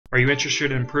Are you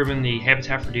interested in improving the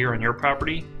habitat for deer on your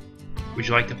property? Would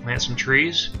you like to plant some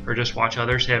trees, or just watch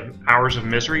others have hours of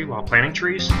misery while planting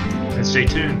trees? Then stay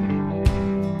tuned.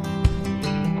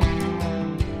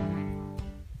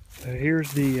 So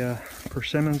here's the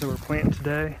persimmons that we're planting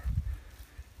today.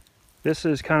 This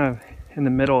is kind of in the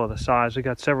middle of the size. We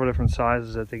got several different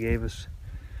sizes that they gave us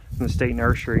from the state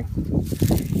nursery.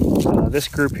 This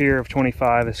group here of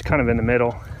 25 is kind of in the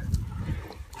middle.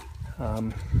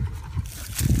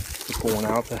 Pulling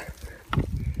out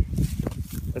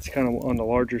that's kind of on the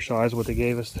larger size what they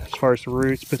gave us as far as the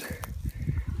roots, but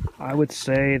I would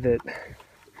say that the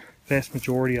vast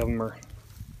majority of them are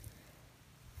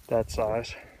that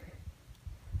size.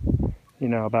 You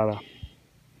know, about a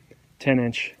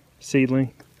 10-inch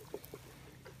seedling.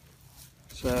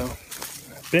 So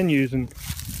I've been using,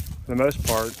 for the most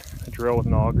part, a drill with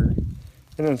an auger, and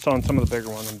then on some of the bigger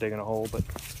ones I'm digging a hole, but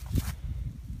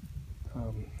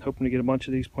hoping to get a bunch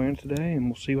of these planted today, and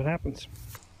we'll see what happens.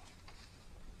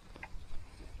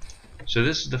 So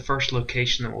this is the first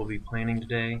location that we'll be planting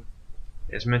today.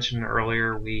 As mentioned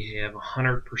earlier, we have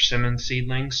 100 persimmon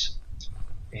seedlings,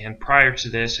 and prior to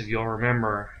this, if you'll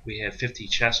remember, we had 50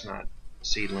 chestnut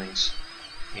seedlings.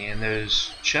 And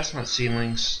those chestnut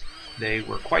seedlings, they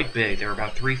were quite big. They were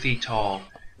about 3 feet tall,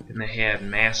 and they had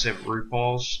massive root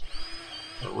balls,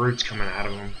 or roots coming out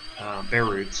of them, bare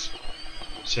roots.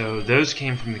 So those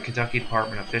came from the Kentucky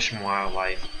Department of Fish and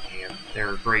Wildlife, and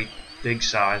they're great big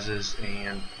sizes,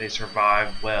 and they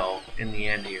survived well in the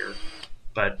end here.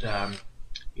 But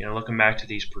you know, looking back to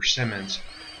these persimmons,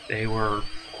 they were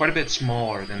quite a bit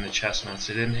smaller than the chestnuts.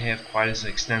 They didn't have quite as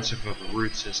extensive of a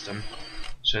root system,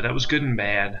 so that was good and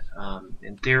bad.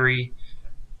 In theory,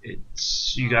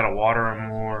 you got to water them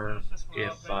more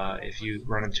if you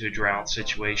run into a drought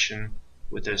situation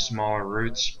with those smaller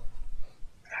roots.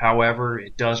 However,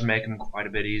 it does make them quite a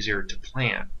bit easier to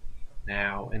plant.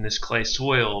 Now, in this clay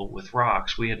soil with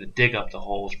rocks, we had to dig up the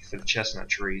holes for the chestnut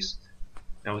trees.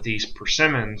 Now, with these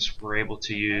persimmons, we're able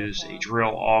to use a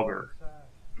drill auger,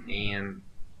 and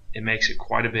it makes it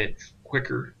quite a bit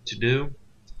quicker to do.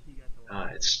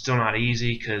 It's still not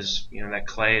easy because, you know, that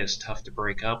clay is tough to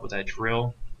break up with that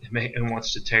drill. It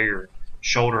wants to tear your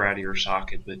shoulder out of your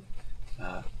socket, but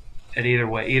either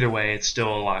way, it's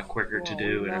still a lot quicker to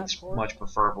do, and it's much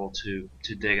preferable to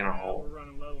dig in a hole.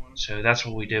 So that's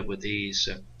what we did with these.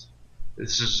 So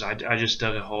this is I just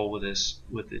dug a hole with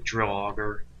the drill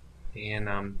auger,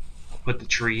 and put the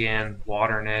tree in,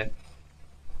 watering it,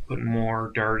 putting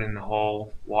more dirt in the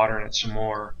hole, watering it some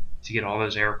more to get all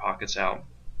those air pockets out.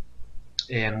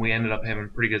 And we ended up having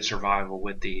pretty good survival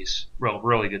with these,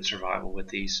 really good survival with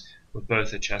these, with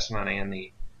both the chestnut and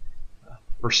the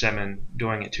persimmon,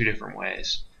 doing it 2 different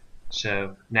ways.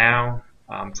 So now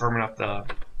I'm firming up the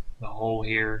hole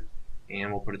here,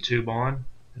 and we'll put a tube on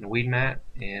and a weed mat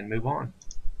and move on.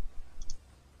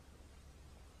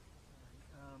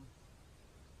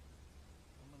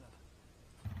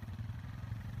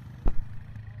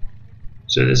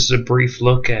 So this is a brief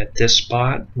look at this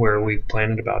spot where we've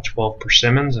planted about 12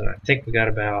 persimmons, and I think we got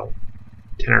about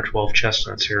 10 or 12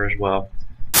 chestnuts here as well.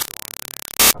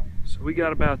 So we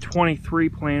got about 23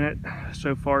 planted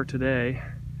so far today.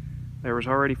 There was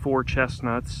already 4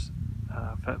 chestnuts,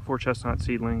 4 chestnut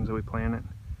seedlings that we planted,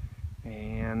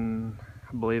 and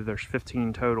I believe there's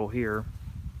 15 total here.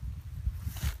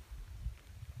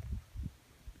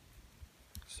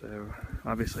 So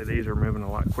obviously these are moving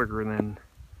a lot quicker than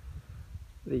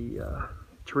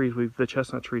the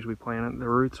chestnut trees we planted. The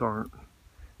roots aren't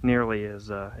nearly as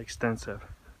extensive.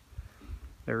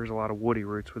 There's a lot of woody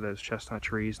roots with those chestnut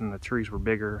trees, and the trees were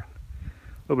bigger, a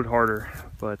little bit harder,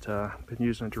 but been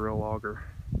using a drill with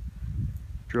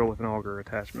an auger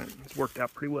attachment. It's worked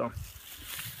out pretty well.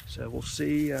 So we'll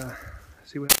see what.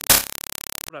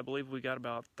 I believe we got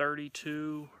about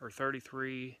 32 or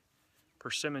 33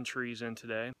 persimmon trees in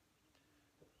today.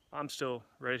 I'm still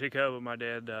ready to go, but my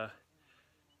dad,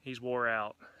 he's wore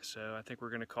out, so I think we're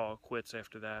going to call it quits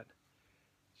after that.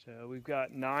 So we've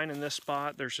got 9 in this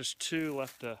spot. There's just 2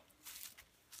 left to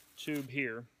tube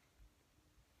here.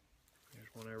 There's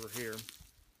one over here.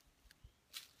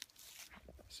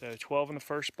 So 12 in the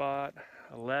first spot,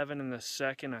 11 in the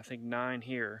second, I think 9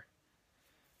 here,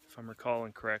 if I'm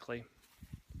recalling correctly.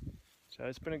 So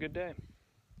it's been a good day.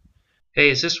 Hey,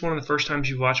 is this one of the first times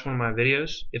you've watched one of my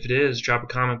videos? If it is, drop a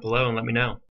comment below and let me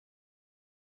know.